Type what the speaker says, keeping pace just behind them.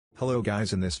Hello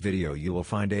guys, in this video you will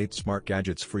find 8 smart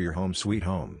gadgets for your home sweet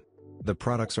home. The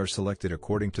products are selected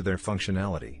according to their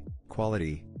functionality,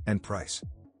 quality, and price.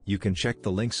 You can check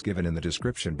the links given in the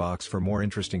description box for more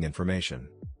interesting information.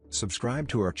 Subscribe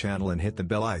to our channel and hit the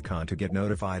bell icon to get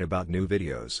notified about new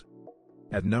videos.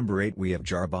 At number 8 we have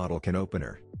Jar Bottle Can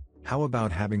Opener. How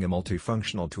about having a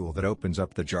multifunctional tool that opens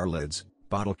up the jar lids,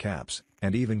 bottle caps,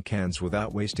 and even cans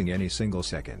without wasting any single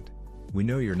second? We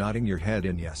know you're nodding your head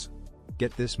in yes.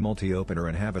 Get this multi-opener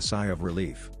and have a sigh of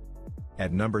relief.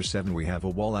 At number 7 we have a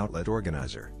wall outlet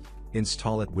organizer.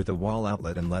 Install it with a wall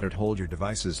outlet and let it hold your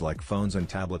devices like phones and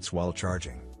tablets while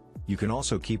charging. You can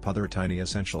also keep other tiny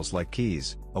essentials like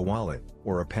keys, a wallet,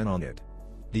 or a pen on it.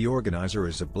 The organizer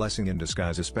is a blessing in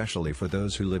disguise, especially for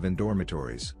those who live in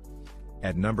dormitories.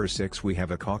 At number 6 we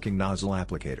have a caulking nozzle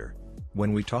applicator.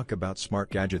 When we talk about smart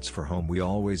gadgets for home, we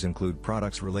always include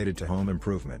products related to home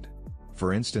improvement.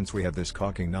 For instance, we have this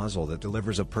caulking nozzle that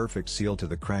delivers a perfect seal to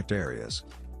the cracked areas.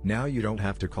 Now you don't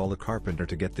have to call a carpenter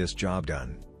to get this job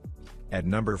done. At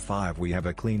number 5 we have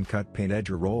a clean cut paint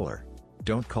edger roller.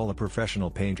 Don't call a professional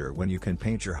painter when you can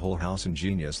paint your whole house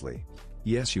ingeniously.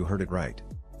 Yes, you heard it right.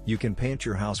 You can paint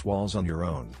your house walls on your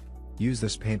own. Use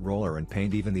this paint roller and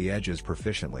paint even the edges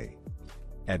proficiently.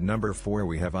 At number 4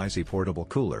 we have Icy Portable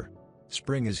Cooler.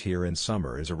 Spring is here and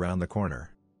summer is around the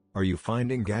corner. Are you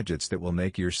finding gadgets that will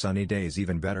make your sunny days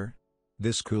even better?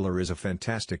 This cooler is a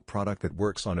fantastic product that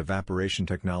works on evaporation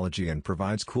technology and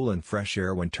provides cool and fresh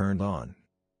air when turned on.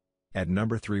 At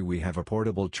number 3 we have a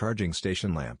portable charging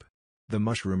station lamp. The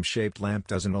mushroom-shaped lamp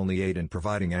doesn't only aid in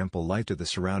providing ample light to the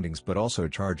surroundings but also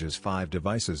charges 5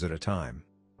 devices at a time.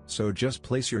 So just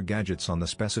place your gadgets on the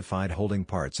specified holding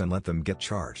parts and let them get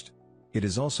charged. It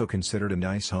is also considered a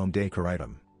nice home decor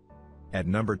item. At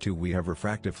number 2 we have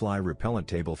refractive fly repellent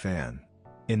table fan.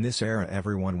 In this era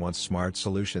everyone wants smart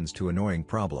solutions to annoying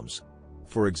problems.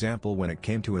 For example, when it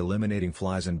came to eliminating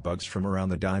flies and bugs from around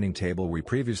the dining table, we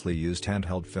previously used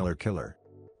handheld filler killer.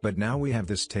 But now we have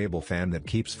this table fan that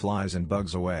keeps flies and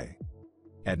bugs away.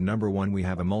 At number 1 we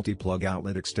have a multi-plug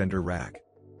outlet extender rack.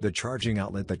 The charging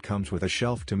outlet that comes with a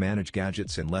shelf to manage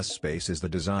gadgets in less space is the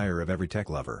desire of every tech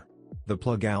lover. The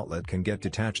plug outlet can get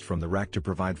detached from the rack to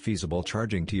provide feasible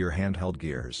charging to your handheld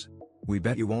gears. We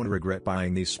bet you won't regret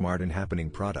buying these smart and happening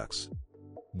products.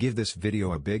 Give this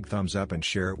video a big thumbs up and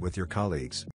share it with your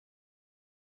colleagues.